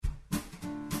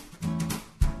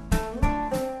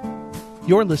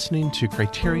You're listening to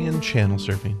Criterion Channel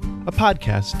Surfing, a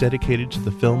podcast dedicated to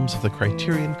the films of the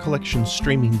Criterion Collection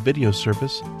streaming video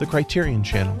service, the Criterion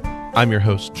Channel. I'm your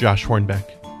host, Josh Hornbeck.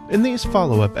 In these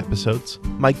follow-up episodes,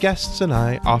 my guests and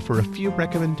I offer a few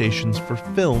recommendations for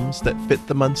films that fit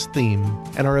the month's theme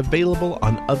and are available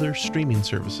on other streaming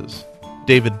services.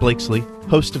 David Blakesley,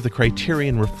 host of the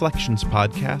Criterion Reflections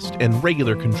podcast and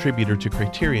regular contributor to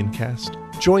Criterion Cast,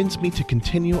 joins me to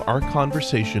continue our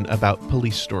conversation about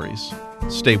police stories.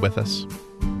 Stay with us.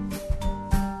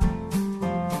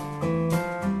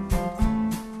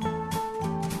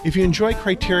 If you enjoy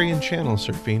Criterion Channel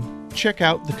Surfing, check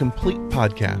out The Complete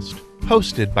Podcast,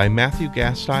 hosted by Matthew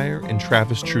Gasteyer and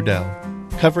Travis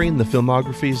Trudell, covering the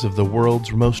filmographies of the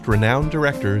world's most renowned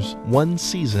directors one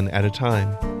season at a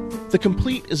time. The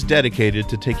Complete is dedicated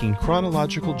to taking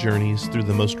chronological journeys through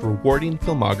the most rewarding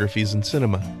filmographies in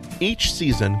cinema. Each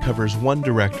season covers one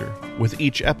director, with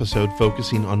each episode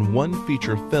focusing on one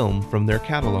feature film from their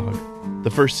catalog.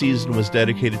 The first season was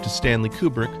dedicated to Stanley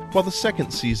Kubrick, while the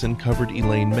second season covered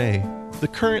Elaine May. The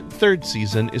current third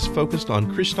season is focused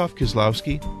on Krzysztof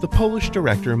Kieslowski, the Polish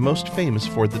director most famous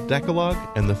for The Decalogue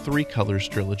and the Three Colors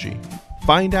trilogy.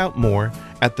 Find out more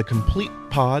at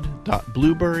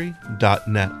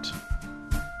thecompletepod.blueberry.net.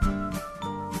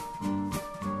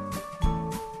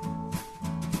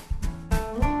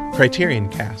 Criterion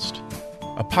Cast,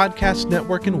 a podcast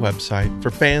network and website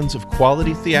for fans of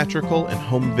quality theatrical and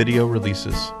home video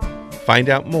releases. Find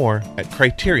out more at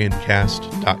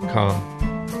criterioncast.com.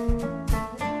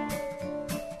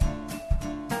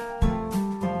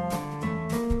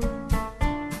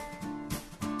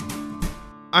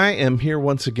 I am here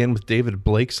once again with David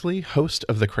Blakesley, host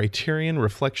of the Criterion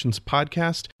Reflections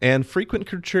podcast and frequent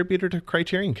contributor to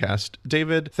Criterion Cast.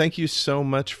 David, thank you so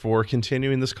much for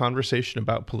continuing this conversation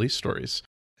about police stories.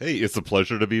 Hey, it's a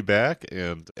pleasure to be back,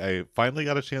 and I finally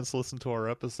got a chance to listen to our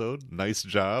episode. Nice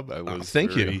job. It was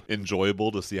very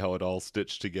enjoyable to see how it all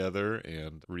stitched together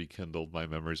and rekindled my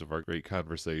memories of our great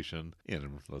conversation.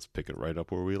 And let's pick it right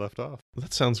up where we left off.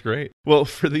 That sounds great. Well,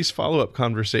 for these follow-up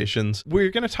conversations,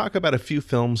 we're going to talk about a few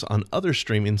films on other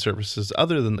streaming services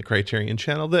other than the Criterion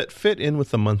Channel that fit in with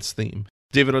the month's theme.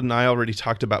 David and I already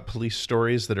talked about police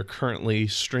stories that are currently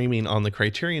streaming on the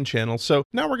Criterion Channel, so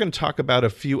now we're going to talk about a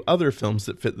few other films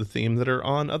that fit the theme that are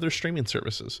on other streaming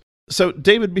services. So,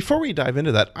 David, before we dive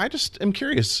into that, I just am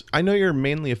curious. I know you're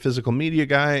mainly a physical media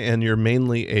guy and you're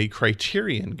mainly a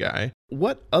Criterion guy.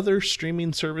 What other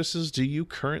streaming services do you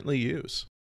currently use?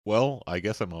 Well, I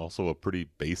guess I'm also a pretty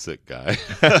basic guy.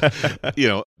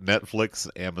 Netflix,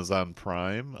 Amazon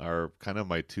Prime are kind of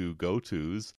my two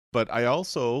go-tos. But I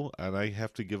also, and I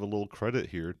have to give a little credit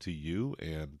here to you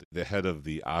and the head of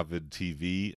the Ovid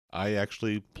TV, I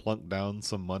actually plunked down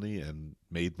some money and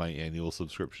made my annual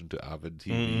subscription to Ovid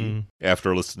TV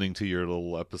after listening to your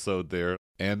little episode there.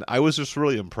 And I was just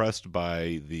really impressed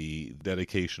by the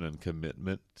dedication and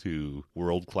commitment to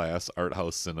world-class art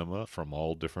house cinema from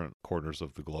all different corners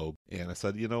of the globe. And I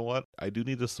said, you know what? I do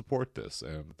need to support this.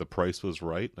 And the price was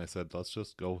right. And I said, let's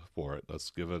just go for it.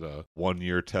 Let's give it a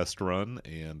one-year test run.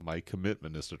 And my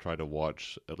commitment is to try to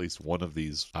watch at least one of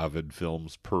these Ovid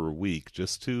films per week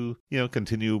just to,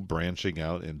 continue branching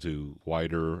out into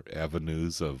wider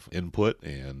avenues of input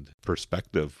and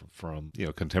perspective from,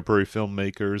 contemporary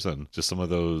filmmakers and just some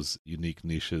of those unique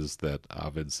niches that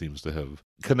Ovid seems to have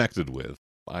connected with.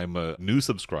 I'm a new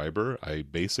subscriber. I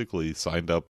basically signed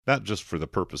up not just for the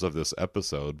purpose of this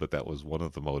episode, but that was one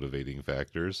of the motivating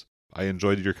factors. I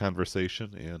enjoyed your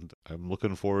conversation, and I'm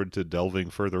looking forward to delving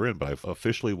further in, but I've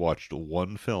officially watched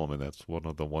one film, and that's one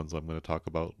of the ones I'm going to talk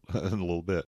about in a little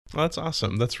bit. Well, that's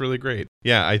awesome. That's really great.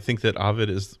 Yeah, I think that Ovid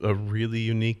is a really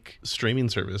unique streaming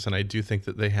service, and I do think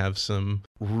that they have some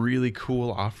really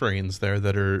cool offerings there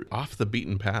that are off the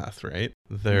beaten path, right?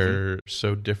 They're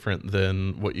so different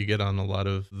than what you get on a lot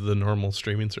of the normal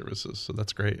streaming services, so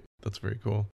that's great. That's very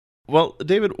cool. Well,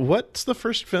 David, what's the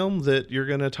first film that you're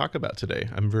going to talk about today?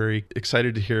 I'm very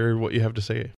excited to hear what you have to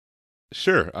say.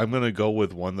 Sure. I'm going to go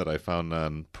with one that I found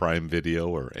on Prime Video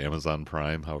or Amazon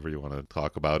Prime, however you want to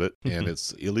talk about it. And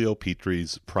it's Elio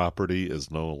Petri's Property is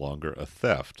No Longer a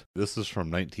Theft. This is from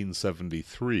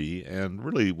 1973. And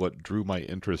really what drew my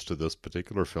interest to this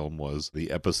particular film was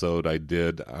the episode I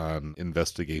did on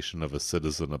Investigation of a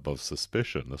Citizen Above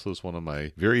Suspicion. This was one of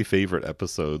my very favorite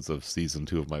episodes of season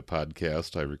 2 of my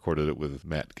podcast. I recorded it with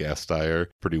Matt Gasteyer,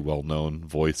 pretty well-known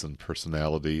voice and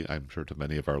personality, I'm sure, to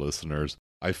many of our listeners.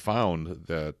 I found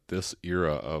that this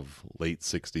era of late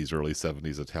 60s, early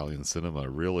 70s Italian cinema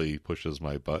really pushes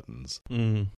my buttons.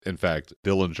 Mm. In fact,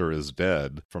 Dillinger is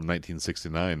Dead from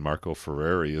 1969, Marco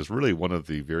Ferreri, is really one of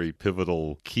the very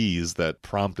pivotal keys that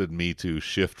prompted me to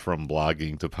shift from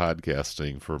blogging to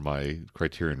podcasting for my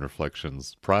Criterion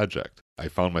Reflections project. I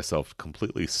found myself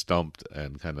completely stumped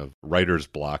and kind of writer's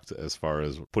blocked as far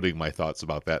as putting my thoughts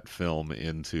about that film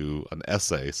into an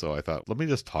essay. So I thought, let me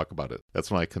just talk about it.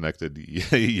 That's when I connected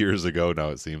years ago now,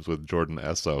 it seems, with Jordan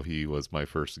Esso. He was my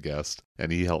first guest,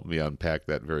 and he helped me unpack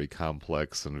that very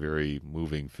complex and very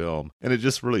moving film. And it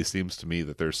just really seems to me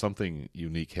that there's something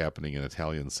unique happening in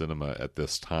Italian cinema at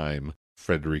this time.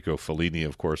 Federico Fellini,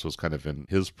 of course, was kind of in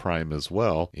his prime as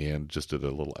well, and just did a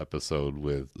little episode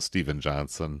with Stephen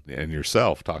Johnson and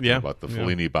yourself talking about the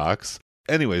Fellini box.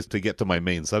 Anyways, to get to my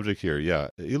main subject here,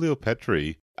 Elio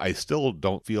Petri, I still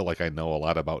don't feel like I know a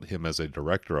lot about him as a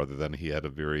director other than he had a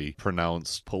very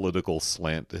pronounced political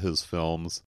slant to his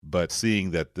films. But seeing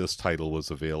that this title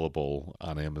was available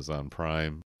on Amazon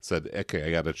Prime, said, okay,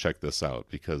 I got to check this out,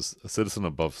 because Citizen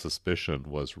Above Suspicion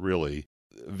was really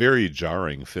very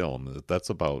jarring film. That's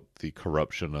about the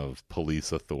corruption of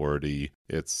police authority.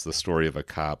 It's the story of a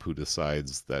cop who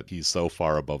decides that he's so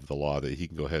far above the law that he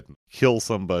can go ahead and kill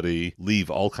somebody, leave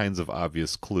all kinds of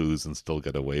obvious clues, and still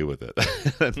get away with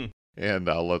it. And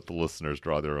I'll let the listeners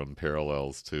draw their own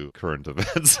parallels to current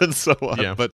events and so on.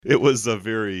 Yeah. But it was a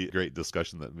very great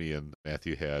discussion that me and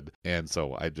Matthew had. And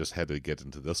so I just had to get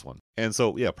into this one. And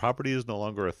so, Property is No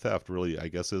Longer a Theft really, I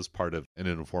guess, is part of an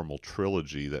informal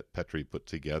trilogy that Petri put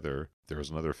together. There was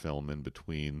another film in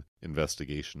between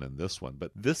Investigation and this one.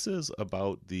 But this is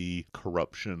about the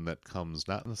corruption that comes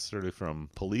not necessarily from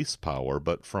police power,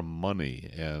 but from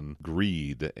money and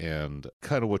greed and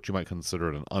kind of what you might consider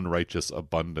an unrighteous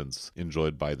abundance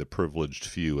enjoyed by the privileged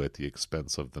few at the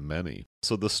expense of the many.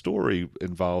 So the story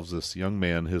involves this young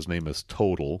man. His name is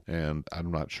Total, and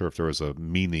I'm not sure if there was a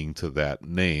meaning to that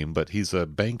name, but he's a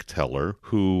bank teller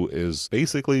who is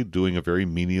basically doing a very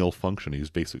menial function.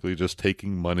 He's basically just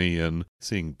taking money and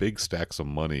seeing big stacks of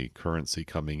money, currency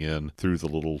coming in through the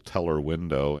little teller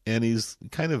window, and he's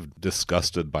kind of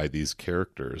disgusted by these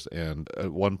characters. And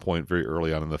at one point, very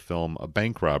early on in the film, a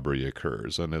bank robbery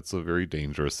occurs, and it's a very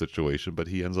dangerous situation, but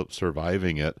he ends up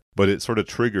surviving it. But it sort of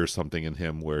triggers something in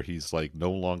him where he's like no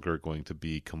longer going to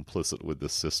be complicit with the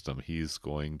system. He's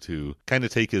going to kind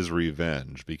of take his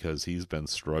revenge because he's been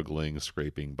struggling,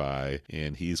 scraping by,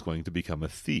 and he's going to become a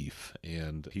thief.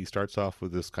 And he starts off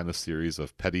with this kind of series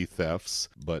of petty thefts,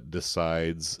 but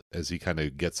decides as he kind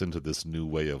of gets into this new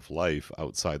way of life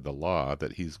outside the law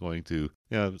that he's going to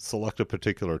select a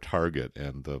particular target,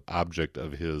 and the object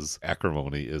of his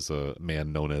acrimony is a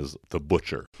man known as the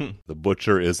Butcher. The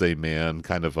Butcher is a man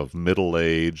kind of middle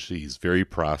age. He's very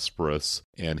prosperous,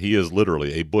 and he is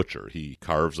literally a butcher. He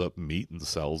carves up meat and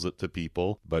sells it to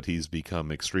people, but he's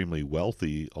become extremely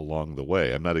wealthy along the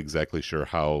way. I'm not exactly sure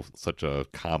how such a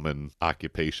common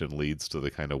occupation leads to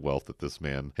the kind of wealth that this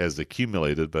man has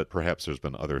accumulated, but perhaps there's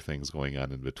been other things going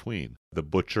on in between. The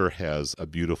Butcher has a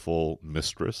beautiful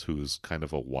mistress who's kind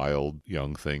of a wild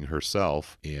young thing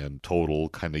herself, and Total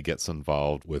kind of gets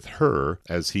involved with her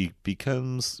as he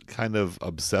becomes kind of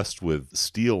obsessed with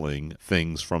stealing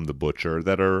things from the Butcher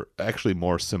that are actually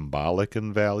more symbolic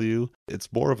in value.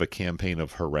 It's more of a campaign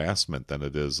of harassment than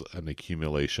it is an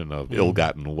accumulation of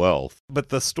ill-gotten wealth. But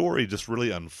the story just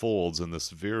really unfolds in this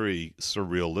very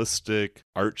surrealistic,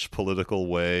 arch-political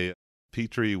way.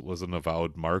 Petri was an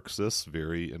avowed Marxist,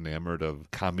 very enamored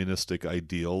of communistic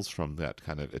ideals from that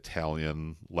kind of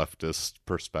Italian leftist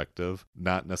perspective,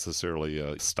 not necessarily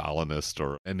a Stalinist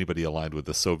or anybody aligned with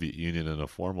the Soviet Union in a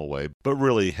formal way, but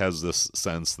really has this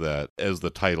sense that, as the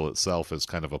title itself is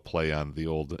kind of a play on the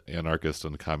old anarchist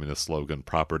and communist slogan,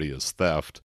 property is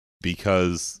theft,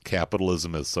 because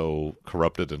capitalism is so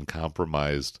corrupted and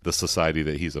compromised the society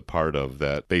that he's a part of,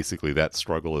 that basically that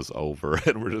struggle is over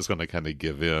and we're just going to kind of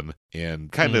give in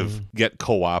and kind of get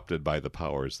co-opted by the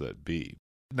powers that be.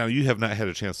 Now, you have not had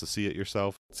a chance to see it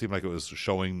yourself. It seemed like it was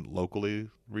showing locally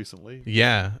recently.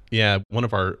 Yeah. One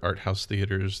of our art house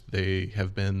theaters, they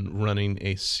have been running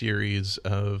a series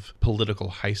of political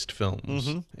heist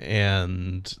films.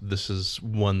 And this is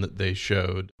one that they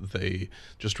showed. They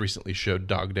just recently showed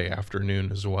Dog Day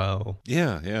Afternoon as well.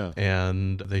 Yeah.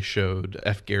 And they showed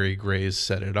F. Gary Gray's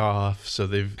Set It Off. So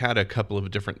they've had a couple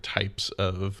of different types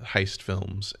of heist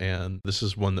films. And this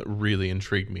is one that really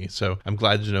intrigued me. So I'm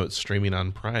glad to know it's streaming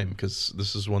on Prime, because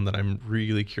this is one that I'm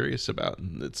really curious about,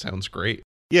 and it sounds great.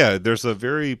 Yeah, there's a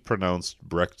very pronounced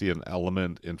Brechtian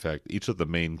element. In fact, each of the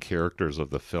main characters of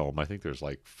the film, I think there's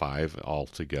like 5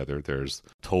 altogether. There's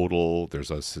Total, there's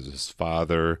his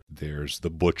father, there's the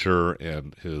butcher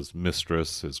and his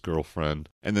mistress, his girlfriend.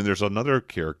 And then there's another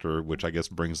character, which I guess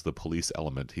brings the police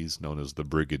element. He's known as the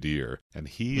Brigadier. And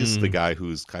he's the guy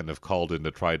who's kind of called in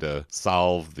to try to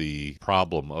solve the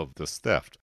problem of this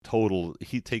theft. Total,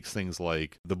 he takes things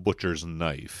like the butcher's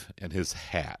knife and his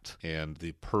hat and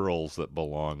the pearls that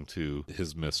belong to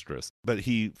his mistress. But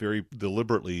he very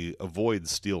deliberately avoids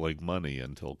stealing money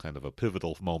until kind of a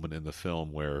pivotal moment in the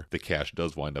film where the cash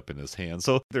does wind up in his hand.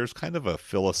 So there's kind of a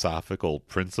philosophical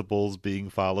principles being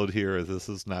followed here. This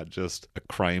is not just a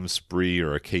crime spree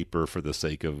or a caper for the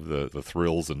sake of the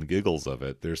thrills and giggles of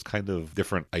it. There's kind of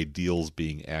different ideals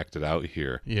being acted out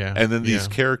here. Yeah. And then these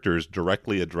characters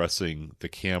directly addressing the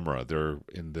camera. They're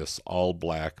in this all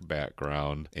black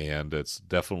background, and it's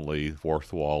definitely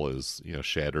fourth wall is,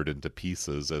 shattered into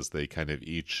pieces as they kind of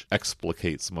each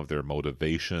explicate some of their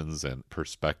motivations and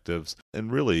perspectives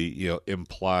and really,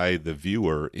 imply the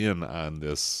viewer in on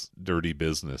this dirty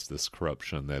business, this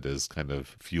corruption that is kind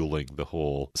of fueling the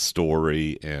whole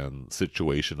story and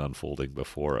situation unfolding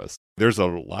before us. There's a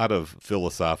lot of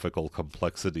philosophical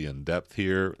complexity and depth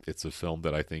here. It's a film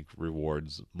that I think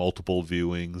rewards multiple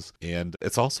viewings, and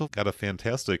it's also got a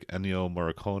fantastic Ennio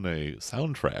Morricone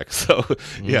soundtrack. So,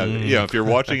 if you're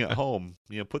watching at home,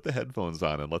 put the headphones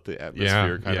on and let the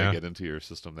atmosphere kind of get into your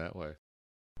system that way.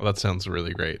 Well, that sounds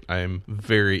really great. I'm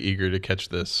very eager to catch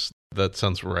this. That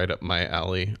sounds right up my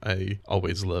alley. I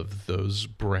always loved those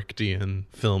Brechtian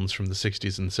films from the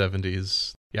 60s and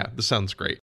 70s. Yeah, this sounds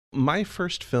great. My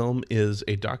first film is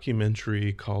a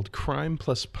documentary called Crime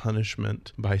Plus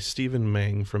Punishment by Stephen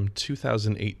Mang from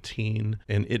 2018,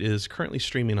 and it is currently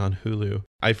streaming on Hulu.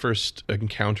 I first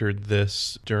encountered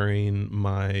this during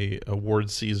my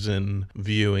award season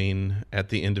viewing at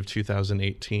the end of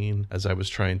 2018 as I was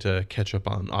trying to catch up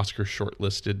on Oscar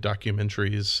shortlisted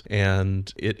documentaries.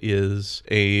 And it is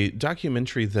a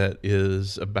documentary that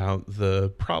is about the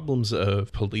problems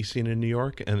of policing in New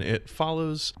York, and it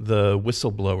follows the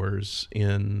whistleblowers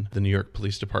in the New York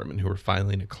Police Department who are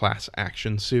filing a class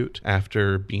action suit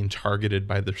after being targeted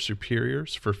by their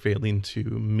superiors for failing to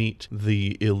meet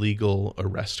the illegal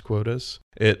arrest quotas.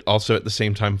 It also at the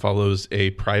same time follows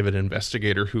a private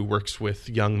investigator who works with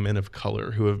young men of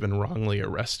color who have been wrongly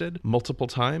arrested multiple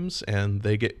times, and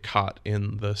they get caught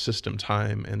in the system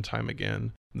time and time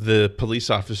again. The police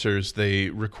officers, they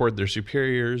record their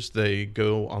superiors, they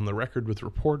go on the record with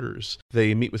reporters,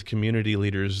 they meet with community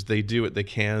leaders, they do what they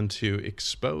can to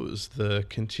expose the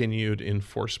continued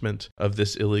enforcement of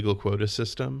this illegal quota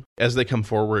system. As they come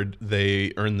forward,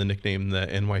 they earn the nickname the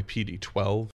NYPD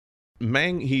 12.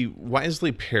 Mang, he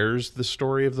wisely pairs the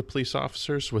story of the police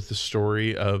officers with the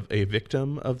story of a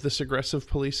victim of this aggressive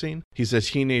policing. He's a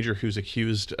teenager who's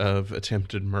accused of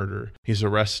attempted murder. He's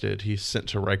arrested. He's sent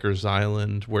to Rikers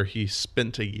Island, where he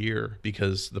spent a year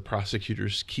because the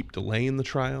prosecutors keep delaying the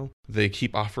trial. They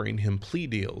keep offering him plea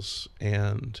deals,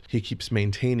 and he keeps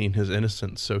maintaining his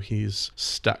innocence, so he's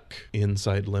stuck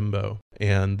inside limbo.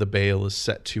 And the bail is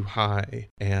set too high,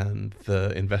 and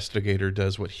the investigator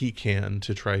does what he can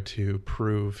to try to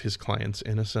prove his client's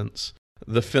innocence.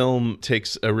 The film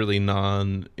takes a really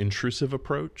non-intrusive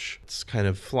approach. It's kind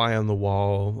of fly on the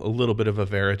wall, a little bit of a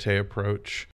verite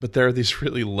approach. But there are these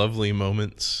really lovely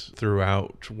moments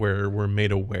throughout where we're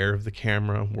made aware of the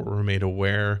camera, where we're made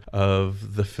aware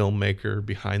of the filmmaker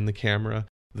behind the camera.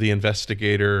 The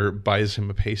investigator buys him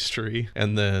a pastry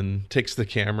and then takes the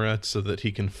camera so that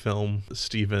he can film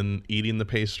Stephen eating the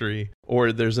pastry.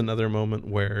 Or there's another moment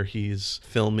where he's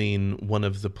filming one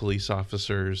of the police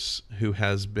officers who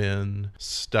has been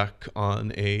stuck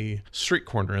on a street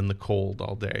corner in the cold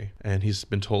all day, and he's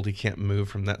been told he can't move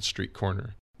from that street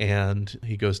corner. And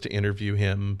he goes to interview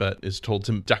him, but is told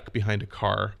to duck behind a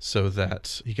car so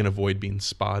that he can avoid being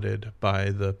spotted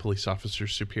by the police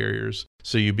officer's superiors.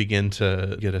 So you begin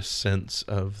to get a sense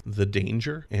of the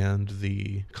danger and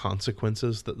the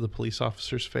consequences that the police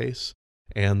officers face,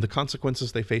 and the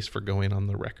consequences they face for going on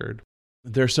the record.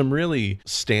 There's some really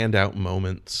standout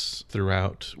moments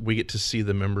throughout. We get to see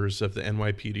the members of the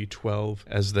NYPD 12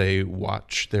 as they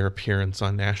watch their appearance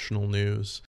on national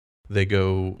news. They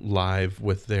go live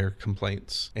with their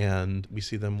complaints, and we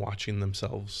see them watching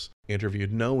themselves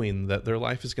interviewed, knowing that their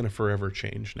life is going to forever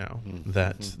change now,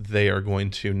 that they are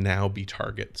going to now be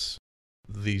targets.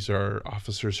 These are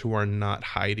officers who are not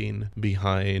hiding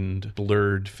behind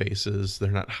blurred faces.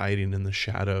 They're not hiding in the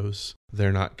shadows.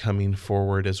 They're not coming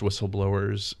forward as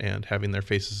whistleblowers and having their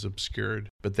faces obscured,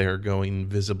 but they are going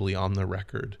visibly on the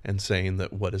record and saying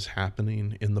that what is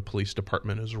happening in the police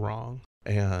department is wrong.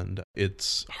 And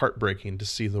it's heartbreaking to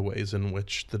see the ways in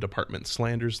which the department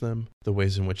slanders them, the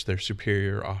ways in which their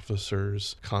superior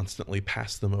officers constantly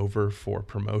pass them over for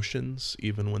promotions,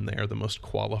 even when they are the most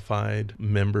qualified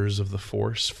members of the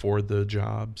force for the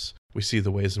jobs. We see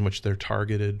the ways in which they're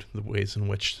targeted, the ways in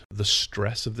which the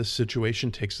stress of this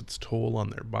situation takes its toll on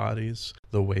their bodies,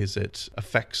 the ways it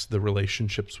affects the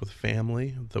relationships with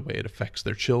family, the way it affects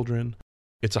their children.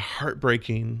 It's a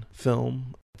heartbreaking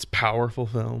film. It's a powerful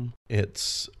film.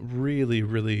 It's really,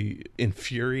 really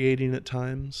infuriating at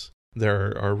times.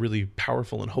 There are really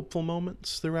powerful and hopeful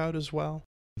moments throughout as well.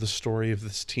 The story of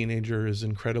this teenager is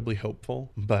incredibly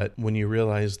hopeful, but when you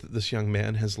realize that this young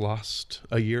man has lost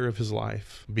a year of his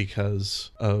life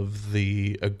because of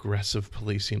the aggressive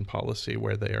policing policy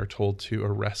where they are told to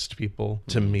arrest people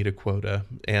to meet a quota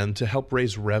and to help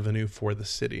raise revenue for the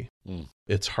city.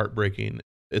 It's heartbreaking.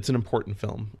 It's an important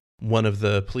film. One of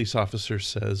the police officers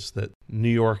says that New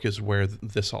York is where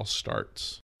this all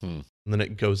starts. And then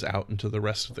it goes out into the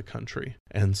rest of the country.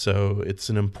 And so it's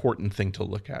an important thing to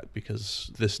look at because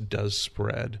this does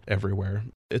spread everywhere.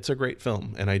 It's a great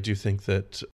film. And I do think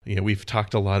that, we've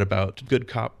talked a lot about good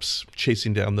cops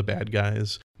chasing down the bad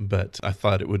guys, but I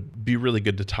thought it would be really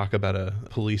good to talk about a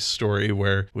police story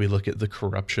where we look at the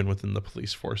corruption within the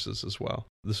police forces as well.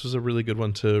 This was a really good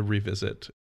one to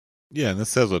revisit. Yeah, and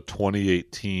this has a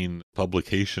 2018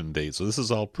 publication date, so this is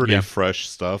all pretty fresh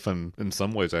stuff, and in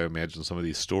some ways I imagine some of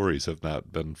these stories have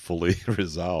not been fully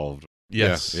resolved.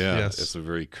 Yes. It's a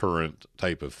very current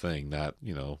type of thing, not,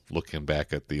 looking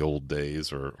back at the old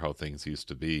days or how things used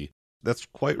to be. That's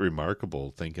quite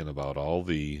remarkable, thinking about all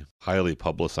the highly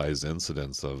publicized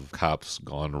incidents of cops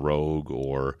gone rogue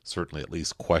or certainly at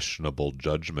least questionable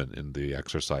judgment in the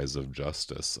exercise of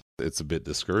justice. It's a bit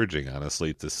discouraging,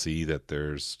 honestly, to see that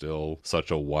there's still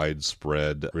such a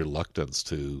widespread reluctance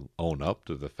to own up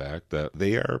to the fact that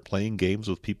they are playing games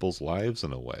with people's lives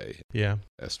in a way. Yeah.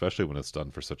 Especially when it's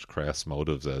done for such crass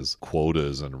motives as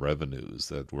quotas and revenues,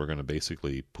 that we're going to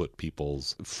basically put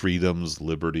people's freedoms,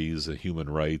 liberties, and human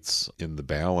rights in the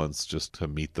balance just to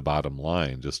meet the bottom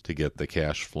line, just to get the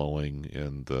cash flowing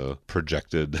in the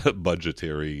projected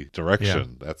budgetary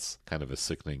direction. Yeah. That's kind of a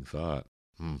sickening thought.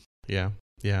 Yeah.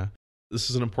 This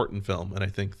is an important film, and I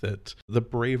think that the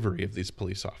bravery of these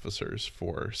police officers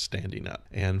for standing up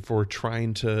and for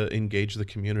trying to engage the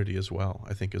community as well,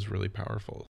 I think is really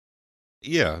powerful.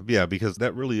 Yeah, because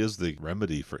that really is the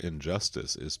remedy for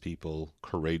injustice, is people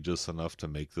courageous enough to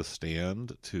make the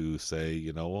stand, to say,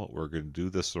 you know what, we're going to do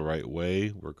this the right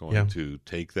way, we're going to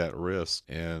take that risk,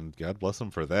 and God bless them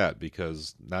for that,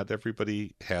 because not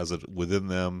everybody has it within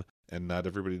them, and not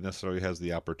everybody necessarily has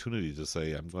the opportunity to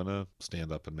say, I'm going to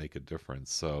stand up and make a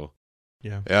difference. So,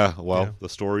 the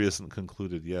story isn't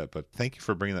concluded yet, but thank you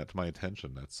for bringing that to my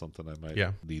attention. That's something I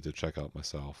might need to check out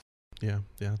myself. Yeah,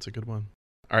 it's a good one.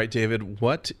 All right, David,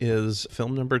 what is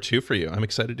film number 2 for you? I'm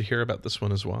excited to hear about this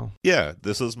one as well. Yeah,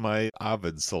 this is my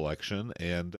Ovid selection.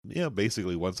 And,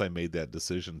 basically once I made that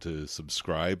decision to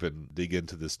subscribe and dig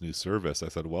into this new service, I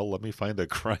said, well, let me find a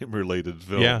crime-related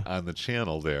film on the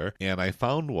channel there. And I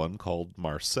found one called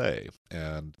Marseille.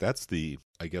 And that's the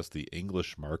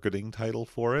English marketing title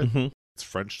for it. Mm-hmm. Its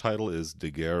French title is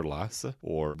De Guerre Lasse,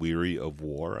 or Weary of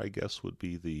War, I guess would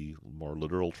be the more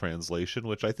literal translation,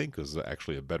 which I think is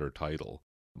actually a better title.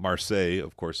 Marseille,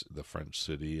 of course, the French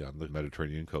city on the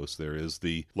Mediterranean coast there, is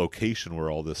the location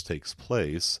where all this takes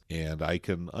place, and I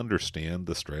can understand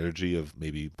the strategy of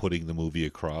maybe putting the movie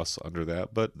across under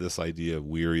that, but this idea of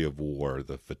weary of war,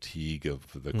 the fatigue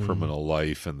of the criminal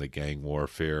life and the gang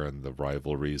warfare and the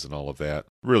rivalries and all of that,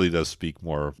 really does speak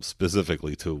more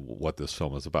specifically to what this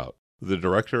film is about. The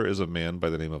director is a man by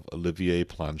the name of Olivier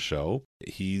Planchot.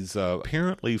 He's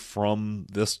apparently from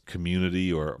this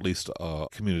community, or at least a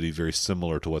community very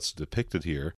similar to what's depicted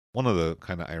here. One of the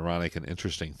kind of ironic and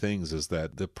interesting things is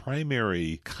that the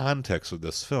primary context of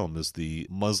this film is the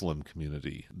Muslim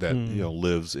community that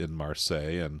lives in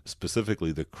Marseille, and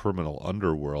specifically the criminal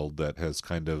underworld that has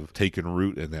kind of taken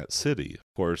root in that city.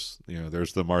 Of course,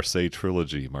 there's the Marseille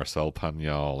trilogy, Marcel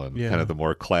Pagnol, and kind of the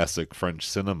more classic French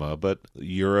cinema, but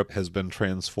Europe has been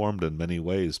transformed in many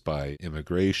ways by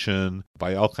immigration,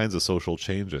 by all kinds of social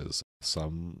changes.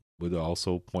 Some would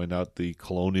also point out the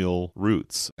colonial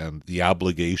roots and the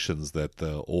obligations that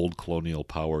the old colonial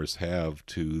powers have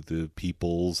to the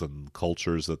peoples and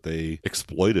cultures that they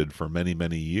exploited for many,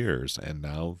 many years. And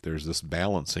now there's this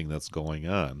balancing that's going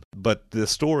on. But the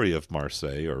story of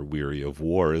Marseille, or Weary of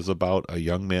War, is about a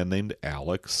young man named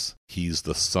Alex. He's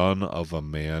the son of a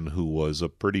man who was a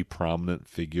pretty prominent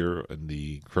figure in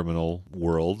the criminal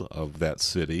world of that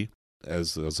city.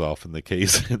 as is often the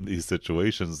case in these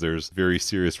situations, there's very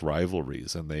serious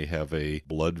rivalries, and they have a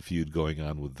blood feud going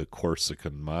on with the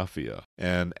Corsican mafia.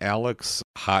 And Alex,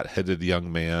 hot-headed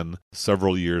young man,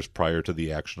 several years prior to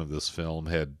the action of this film,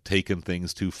 had taken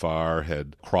things too far,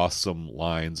 had crossed some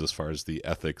lines as far as the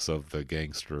ethics of the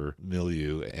gangster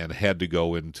milieu, and had to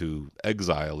go into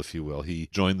exile, if you will. He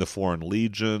joined the Foreign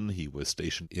Legion. He was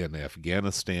stationed in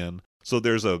Afghanistan. So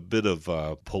there's a bit of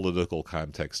political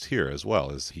context here as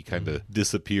well, as he kind of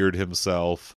disappeared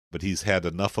himself. But he's had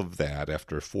enough of that.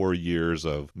 After 4 years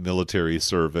of military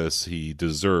service, he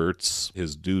deserts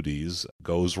his duties,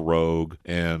 goes rogue,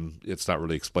 and it's not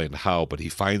really explained how, but he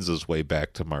finds his way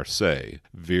back to Marseille,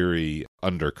 very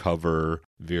undercover,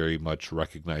 very much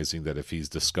recognizing that if he's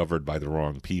discovered by the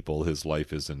wrong people, his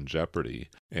life is in jeopardy.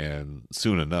 And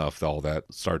soon enough, all that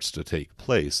starts to take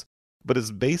place. But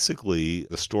it's basically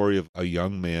the story of a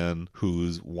young man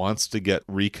who wants to get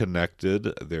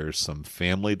reconnected. There's some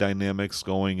family dynamics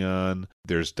going on.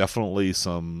 There's definitely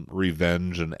some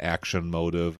revenge and action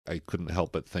motive. I couldn't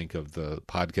help but think of the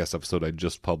podcast episode I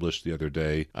just published the other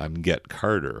day on Get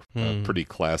Carter, a pretty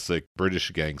classic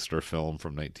British gangster film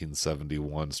from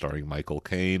 1971 starring Michael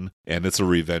Caine. And it's a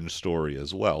revenge story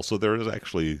as well. So there is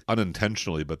actually,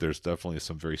 unintentionally, but there's definitely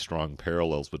some very strong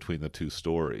parallels between the two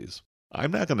stories.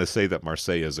 I'm not going to say that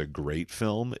Marseille is a great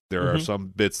film. There are some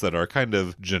bits that are kind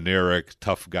of generic,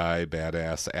 tough guy,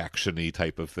 badass, action-y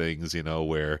type of things, you know,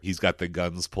 where he's got the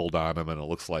guns pulled on him and it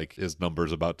looks like his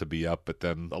number's about to be up, but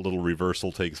then a little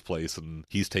reversal takes place and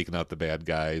he's taking out the bad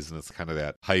guys, and it's kind of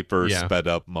that hyper sped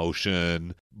up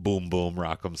motion, boom, boom,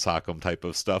 rock'em sock'em type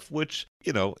of stuff, which,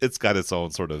 you know, it's got its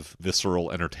own sort of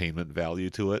visceral entertainment value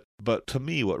to it. But to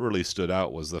me, what really stood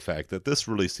out was the fact that this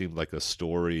really seemed like a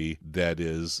story that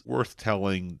is worth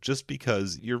telling just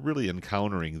because you're really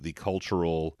encountering the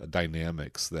cultural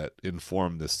dynamics that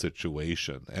inform this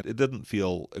situation. And it didn't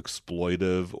feel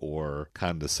exploitive or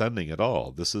condescending at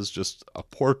all. This is just a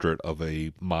portrait of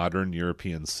a modern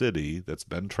European city that's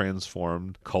been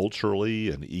transformed culturally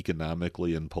and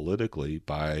economically and politically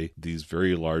by these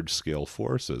very large-scale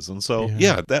forces. And so,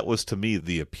 yeah, that was to me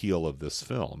the appeal of this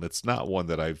film. It's not one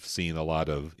that I've seen a lot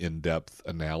of in-depth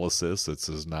analysis. This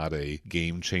is not a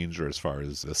game changer as far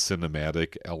as the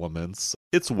cinematic elements.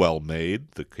 It's well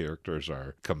made. The characters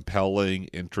are compelling,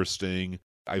 interesting.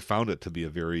 I found it to be a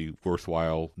very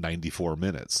worthwhile 94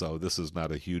 minutes, so this is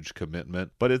not a huge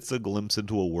commitment, but it's a glimpse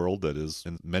into a world that is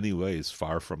in many ways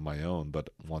far from my own, but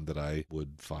one that I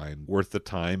would find worth the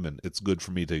time, and it's good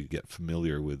for me to get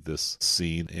familiar with this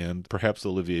scene, and perhaps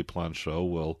Olivier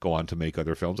Planchot will go on to make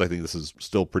other films. I think this is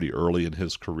still pretty early in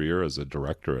his career as a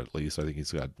director, at least. I think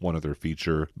he's got one other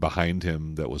feature behind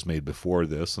him that was made before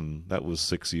this, and that was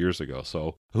 6 years ago,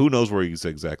 so who knows where he's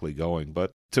exactly going,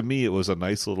 but to me, it was a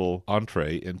nice little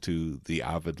entree into the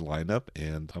Ovid lineup,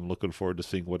 and I'm looking forward to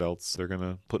seeing what else they're going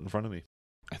to put in front of me.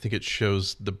 I think it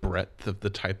shows the breadth of the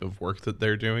type of work that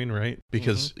they're doing, right?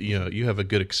 Because, you know, you have a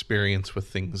good experience with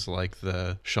things like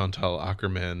the Chantal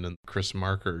Akerman and Chris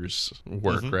Marker's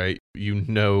work, right? You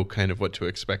know kind of what to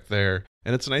expect there.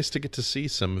 And it's nice to get to see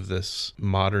some of this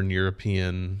modern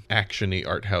European action-y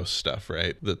art house stuff,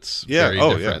 right? That's very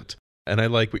different. And I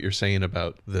like what you're saying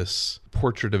about this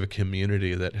portrait of a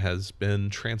community that has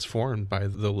been transformed by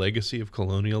the legacy of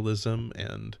colonialism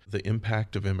and the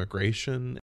impact of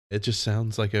immigration. It just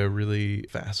sounds like a really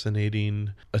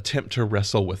fascinating attempt to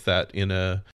wrestle with that in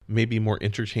a maybe more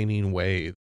entertaining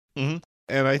way.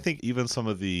 And I think even some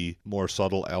of the more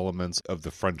subtle elements of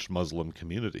the French Muslim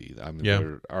community. I mean,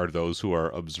 there are those who are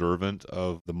observant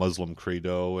of the Muslim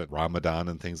credo and Ramadan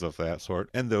and things of that sort.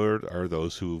 And there are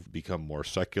those who've become more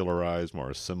secularized,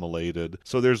 more assimilated.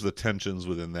 So there's the tensions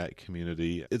within that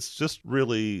community. It's just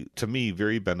really, to me,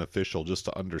 very beneficial just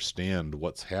to understand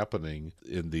what's happening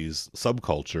in these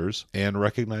subcultures and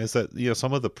recognize that, you know,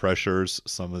 some of the pressures,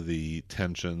 some of the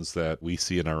tensions that we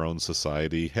see in our own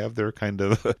society have their kind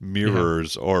of mirrors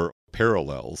or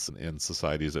parallels in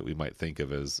societies that we might think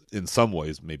of as, in some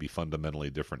ways, maybe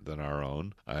fundamentally different than our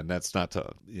own. And that's not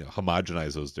to, you know,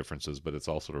 homogenize those differences, but it's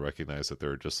also to recognize that there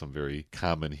are just some very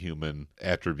common human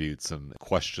attributes and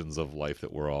questions of life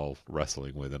that we're all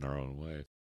wrestling with in our own way.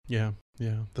 Yeah,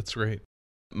 that's great.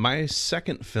 My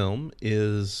second film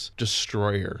is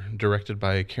Destroyer, directed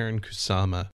by Karyn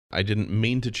Kusama. I didn't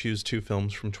mean to choose two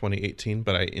films from 2018,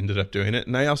 but I ended up doing it.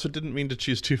 And I also didn't mean to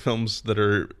choose two films that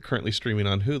are currently streaming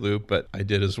on Hulu, but I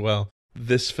did as well.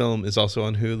 This film is also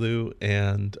on Hulu,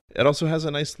 and it also has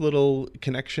a nice little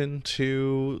connection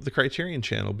to the Criterion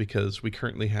Channel because we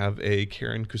currently have a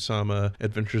Karyn Kusama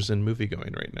Adventures in Movie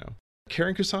going right now.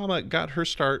 Karyn Kusama got her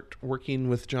start working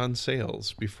with John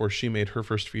Sayles before she made her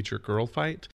first feature, Girl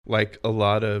Fight. Like a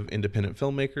lot of independent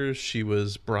filmmakers, she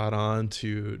was brought on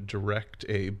to direct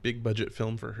a big budget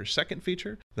film for her second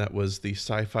feature. That was the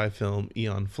sci-fi film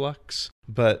Aeon Flux.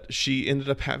 But she ended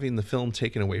up having the film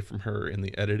taken away from her in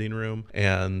the editing room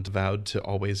and vowed to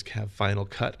always have final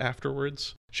cut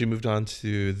afterwards. She moved on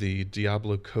to the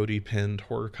Diablo Cody penned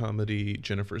horror comedy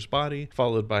Jennifer's Body,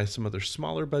 followed by some other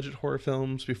smaller budget horror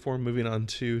films before moving on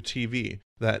to TV.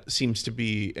 That seems to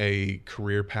be a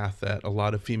career path that a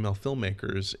lot of female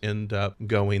filmmakers end up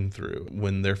going through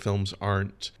when their films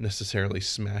aren't necessarily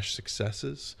smash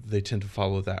successes. They tend to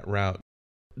follow that route.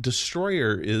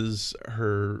 Destroyer is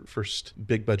her first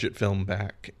big budget film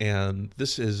back, and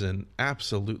this is an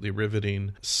absolutely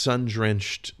riveting,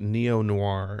 sun-drenched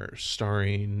neo-noir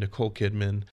starring Nicole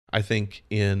Kidman, I think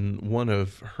in one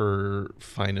of her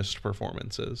finest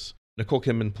performances. Nicole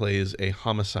Kidman plays a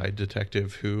homicide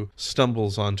detective who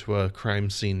stumbles onto a crime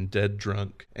scene dead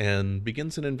drunk and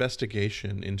begins an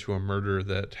investigation into a murder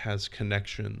that has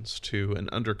connections to an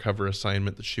undercover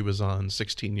assignment that she was on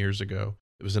 16 years ago.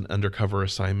 It was an undercover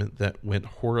assignment that went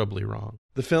horribly wrong.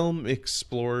 The film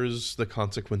explores the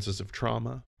consequences of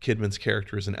trauma. Kidman's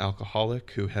character is an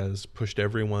alcoholic who has pushed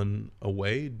everyone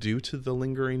away due to the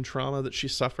lingering trauma that she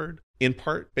suffered, in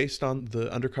part based on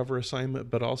the undercover assignment,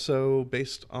 but also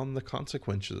based on the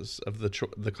consequences of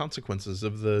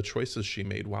the choices she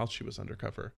made while she was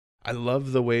undercover. I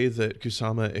love the way that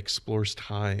Kusama explores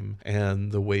time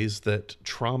and the ways that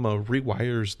trauma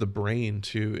rewires the brain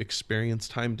to experience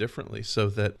time differently so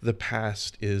that the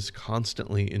past is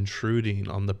constantly intruding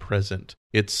on the present.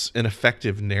 It's an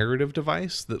effective narrative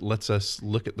device that lets us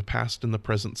look at the past and the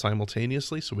present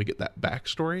simultaneously so we get that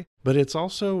backstory. But it's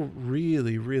also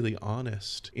really, really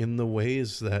honest in the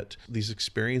ways that these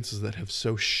experiences that have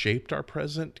so shaped our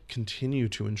present continue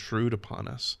to intrude upon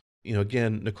us. You know,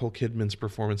 again, Nicole Kidman's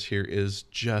performance here is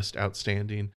just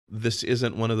outstanding. This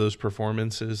isn't one of those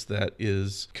performances that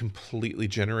is completely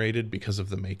generated because of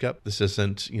the makeup. This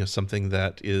isn't, something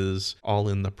that is all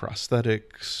in the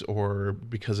prosthetics or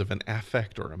because of an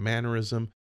affect or a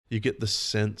mannerism. You get the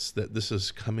sense that this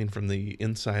is coming from the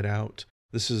inside out.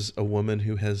 This is a woman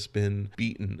who has been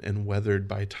beaten and weathered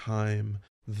by time.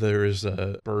 There is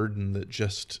a burden that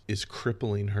just is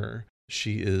crippling her.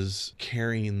 She is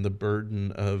carrying the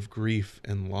burden of grief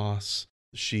and loss.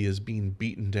 She is being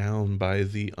beaten down by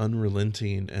the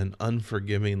unrelenting and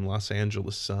unforgiving Los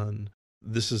Angeles sun.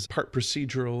 This is part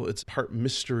procedural, it's part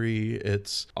mystery,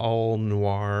 it's all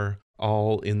noir,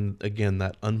 all in, again,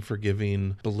 that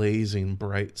unforgiving, blazing,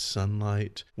 bright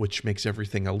sunlight, which makes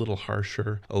everything a little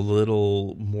harsher, a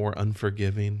little more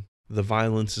unforgiving. The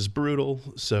violence is brutal,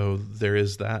 so there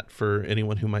is that for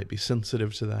anyone who might be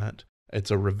sensitive to that. It's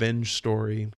a revenge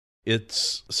story.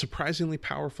 It's surprisingly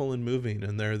powerful and moving,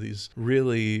 and there are these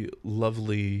really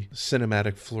lovely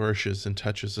cinematic flourishes and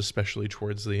touches, especially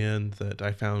towards the end, that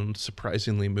I found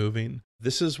surprisingly moving.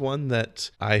 This is one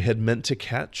that I had meant to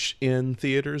catch in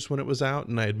theaters when it was out,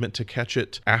 and I had meant to catch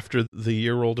it after the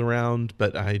year rolled around,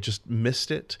 but I just missed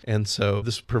it. And so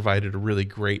this provided a really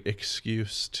great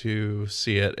excuse to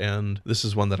see it, and this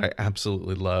is one that I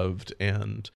absolutely loved,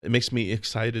 and it makes me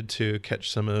excited to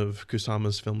catch some of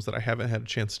Kusama's films that I haven't had a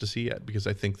chance to see yet, because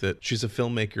I think that she's a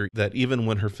filmmaker that even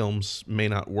when her films may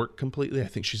not work completely, I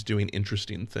think she's doing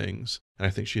interesting things, and I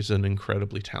think she's an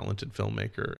incredibly talented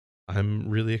filmmaker. I'm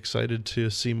really excited to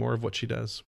see more of what she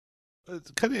does.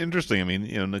 It's kind of interesting. I mean,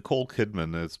 Nicole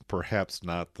Kidman is perhaps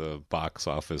not the box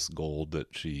office gold that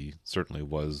she certainly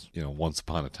was, once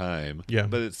upon a time. Yeah.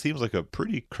 But it seems like a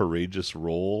pretty courageous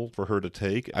role for her to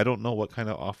take. I don't know what kind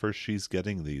of offers she's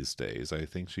getting these days. I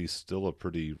think she's still a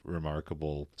pretty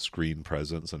remarkable screen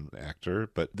presence and actor,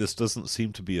 but this doesn't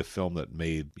seem to be a film that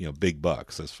made, big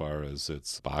bucks as far as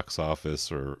its box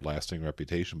office or lasting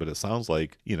reputation. But it sounds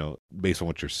like, based on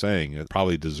what you're saying, it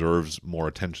probably deserves more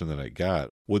attention than it got.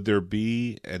 Would there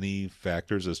be any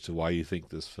factors as to why you think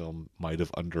this film might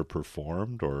have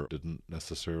underperformed or didn't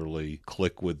necessarily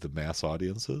click with the mass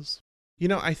audiences?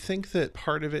 I think that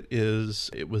part of it is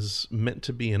it was meant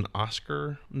to be an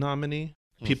Oscar nominee.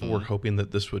 People were hoping that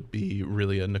this would be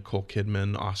really a Nicole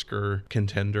Kidman Oscar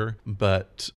contender,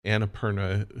 but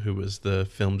Annapurna, who was the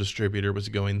film distributor, was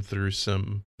going through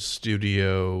some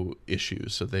studio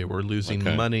issues. So they were losing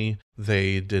money.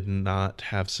 They did not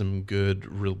have some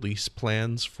good release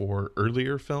plans for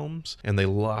earlier films, and they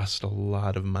lost a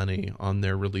lot of money on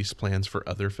their release plans for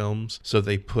other films. So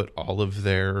they put all of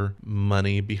their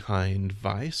money behind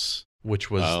Vice,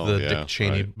 which was the Dick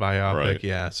Cheney biopic. Right.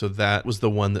 Yeah, so that was the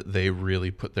one that they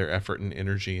really put their effort and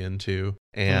energy into.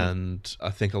 And I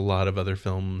think a lot of other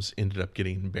films ended up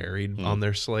getting buried on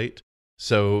their slate.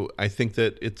 So I think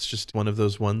that it's just one of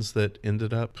those ones that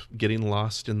ended up getting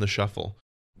lost in the shuffle.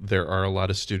 There are a lot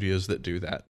of studios that do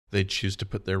that. They choose to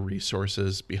put their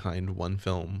resources behind one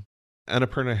film.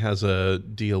 Annapurna has a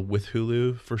deal with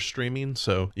Hulu for streaming,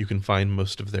 so you can find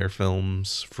most of their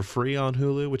films for free on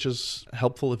Hulu, which is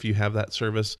helpful if you have that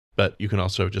service, but you can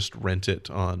also just rent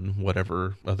it on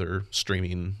whatever other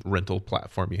streaming rental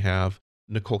platform you have.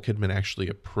 Nicole Kidman actually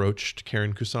approached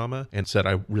Karyn Kusama and said,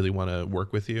 I really want to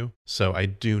work with you. So I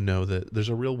do know that there's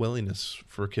a real willingness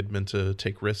for Kidman to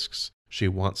take risks. She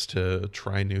wants to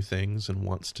try new things and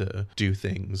wants to do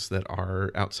things that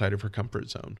are outside of her comfort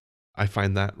zone. I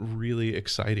find that really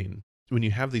exciting. When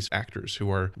you have these actors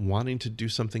who are wanting to do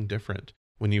something different,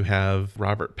 when you have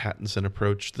Robert Pattinson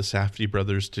approach the Safdie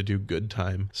brothers to do Good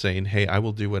Time, saying, hey, I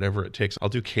will do whatever it takes. I'll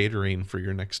do catering for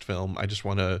your next film. I just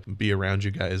want to be around you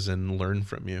guys and learn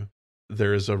from you.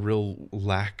 There is a real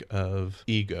lack of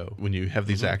ego when you have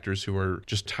these actors who are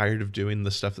just tired of doing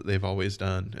the stuff that they've always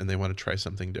done and they want to try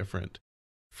something different.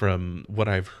 From what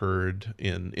I've heard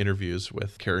in interviews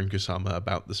with Karyn Kusama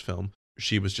about this film,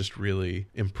 she was just really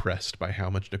impressed by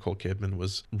how much Nicole Kidman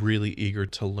was really eager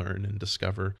to learn and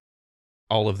discover.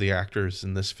 All of the actors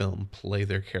in this film play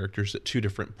their characters at two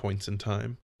different points in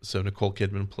time. So Nicole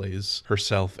Kidman plays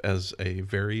herself as a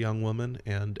very young woman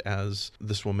and as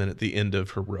this woman at the end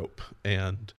of her rope.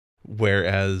 And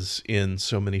whereas in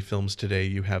so many films today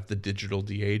you have the digital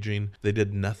de-aging, they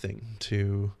did nothing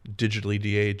to digitally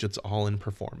de-age. It's all in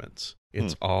performance.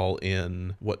 It's all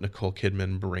in what Nicole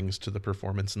Kidman brings to the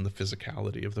performance and the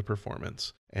physicality of the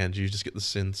performance. And you just get the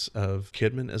sense of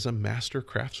Kidman as a master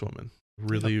craftswoman,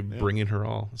 really bringing her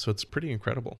all. So it's pretty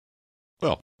incredible.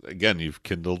 Well, again, you've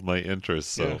kindled my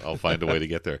interest, so I'll find a way to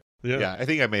get there. Yeah, I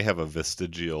think I may have a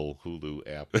vestigial Hulu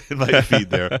app in my feed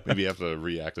there. Maybe I have to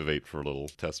reactivate for a little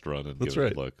test run and give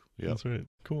it a look. Yeah. That's right.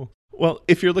 Cool. Well,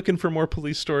 if you're looking for more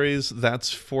police stories,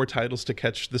 that's 4 titles to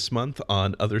catch this month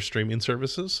on other streaming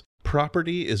services.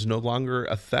 Property is No Longer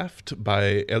a Theft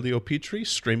by Elio Petri,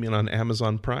 streaming on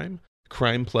Amazon Prime.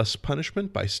 Crime Plus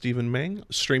Punishment by Stephen Meng,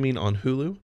 streaming on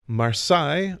Hulu.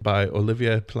 Marseille by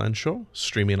Olivier Planchot,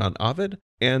 streaming on Ovid.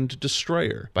 And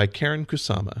Destroyer by Karyn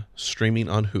Kusama, streaming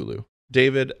on Hulu.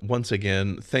 David, once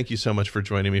again, thank you so much for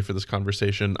joining me for this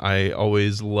conversation. I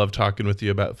always love talking with you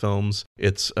about films.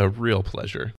 It's a real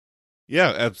pleasure.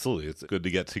 Yeah, absolutely. It's good to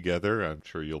get together. I'm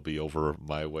sure you'll be over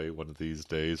my way one of these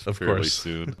days fairly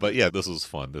soon. But yeah, this was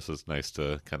fun. This is nice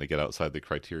to kind of get outside the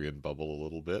Criterion bubble a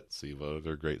little bit, see what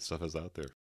other great stuff is out there.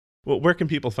 Well, where can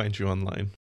people find you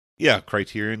online? Yeah,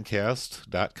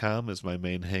 CriterionCast.com is my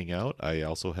main hangout. I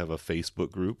also have a Facebook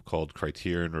group called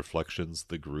Criterion Reflections,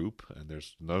 the group, and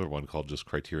there's another one called just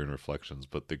Criterion Reflections,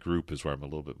 but the group is where I'm a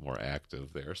little bit more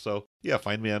active there. So yeah,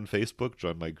 find me on Facebook,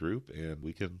 join my group, and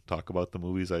we can talk about the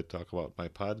movies I talk about in my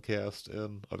podcast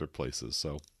and other places.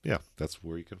 So yeah, that's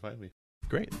where you can find me.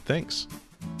 Great, thanks.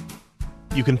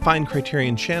 You can find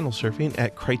Criterion Channel Surfing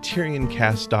at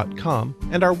CriterionCast.com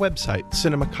and our website,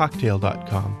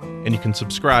 CinemaCocktail.com. And you can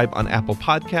subscribe on Apple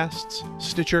Podcasts,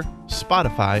 Stitcher,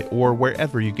 Spotify, or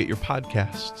wherever you get your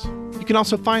podcasts. You can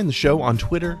also find the show on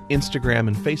Twitter, Instagram,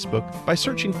 and Facebook by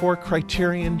searching for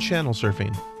Criterion Channel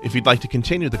Surfing. If you'd like to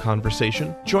continue the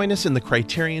conversation, join us in the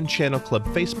Criterion Channel Club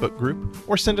Facebook group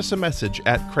or send us a message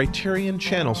at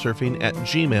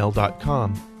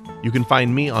CriterionChannelSurfing@gmail.com. You can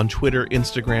find me on Twitter,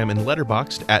 Instagram, and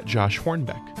Letterboxd at Josh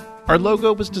Hornbeck. Our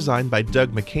logo was designed by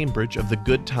Doug McCambridge of the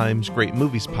Good Times Great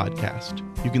Movies podcast.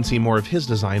 You can see more of his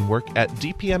design work at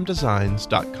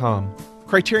dpmdesigns.com.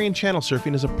 Criterion Channel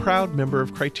Surfing is a proud member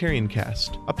of Criterion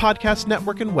Cast, a podcast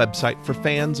network and website for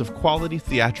fans of quality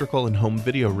theatrical and home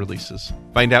video releases.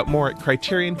 Find out more at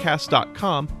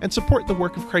CriterionCast.com and support the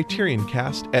work of Criterion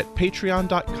Cast at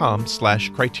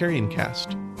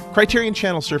patreon.com/CriterionCast. Criterion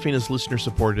Channel Surfing is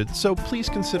listener-supported, so please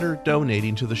consider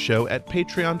donating to the show at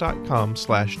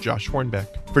patreon.com/Josh Hornbeck.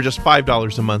 For just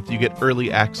 $5 a month, you get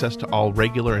early access to all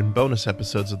regular and bonus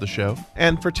episodes of the show,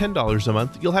 and for $10 a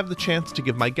month, you'll have the chance to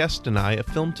give my guest and I a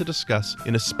film to discuss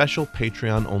in a special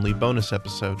Patreon-only bonus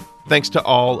episode. Thanks to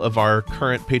all of our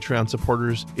current Patreon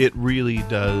supporters, it really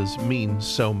does mean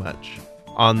so much.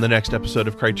 On the next episode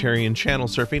of Criterion Channel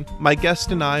Surfing, my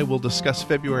guest and I will discuss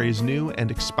February's new and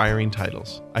expiring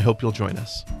titles. I hope you'll join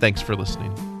us. Thanks for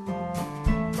listening.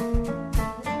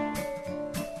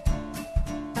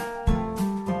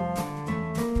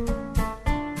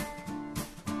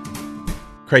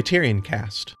 Criterion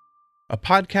Cast, a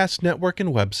podcast network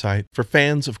and website for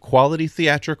fans of quality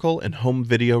theatrical and home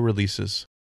video releases.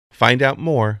 Find out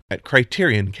more at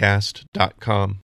CriterionCast.com.